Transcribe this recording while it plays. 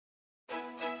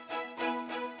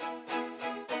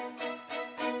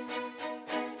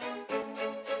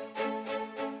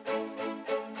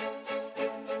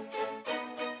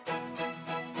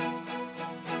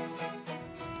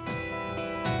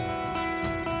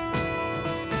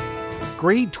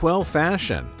Grade 12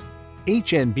 Fashion,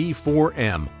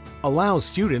 HNB4M, allows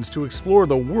students to explore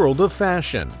the world of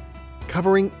fashion,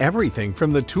 covering everything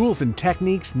from the tools and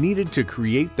techniques needed to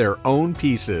create their own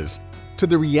pieces, to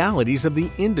the realities of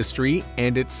the industry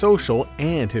and its social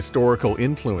and historical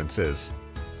influences.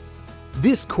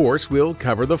 This course will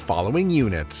cover the following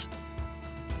units.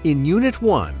 In Unit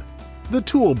 1, the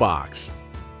Toolbox,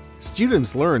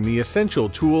 students learn the essential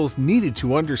tools needed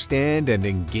to understand and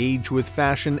engage with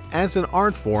fashion as an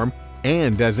art form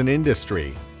and as an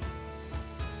industry.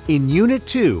 In Unit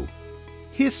 2,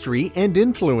 History and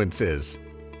Influences,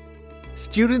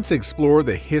 students explore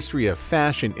the history of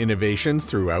fashion innovations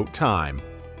throughout time,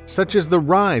 such as the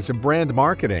rise of brand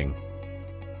marketing.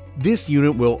 This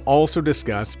unit will also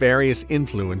discuss various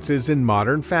influences in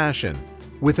modern fashion,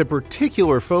 with a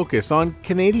particular focus on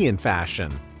Canadian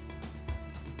fashion.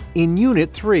 In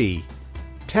Unit 3,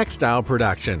 Textile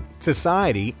Production,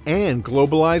 Society, and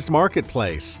Globalized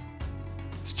Marketplace,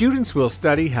 students will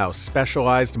study how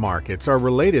specialized markets are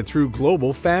related through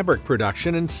global fabric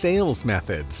production and sales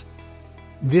methods.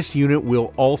 This unit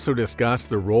will also discuss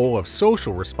the role of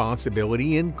social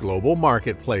responsibility in global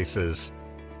marketplaces.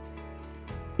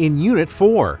 In Unit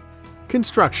 4,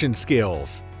 Construction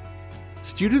Skills,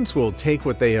 students will take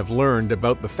what they have learned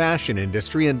about the fashion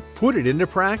industry and put it into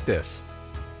practice.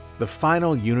 The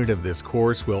final unit of this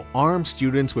course will arm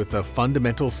students with the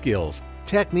fundamental skills,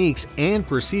 techniques, and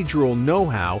procedural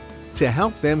know-how to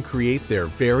help them create their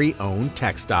very own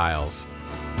textiles.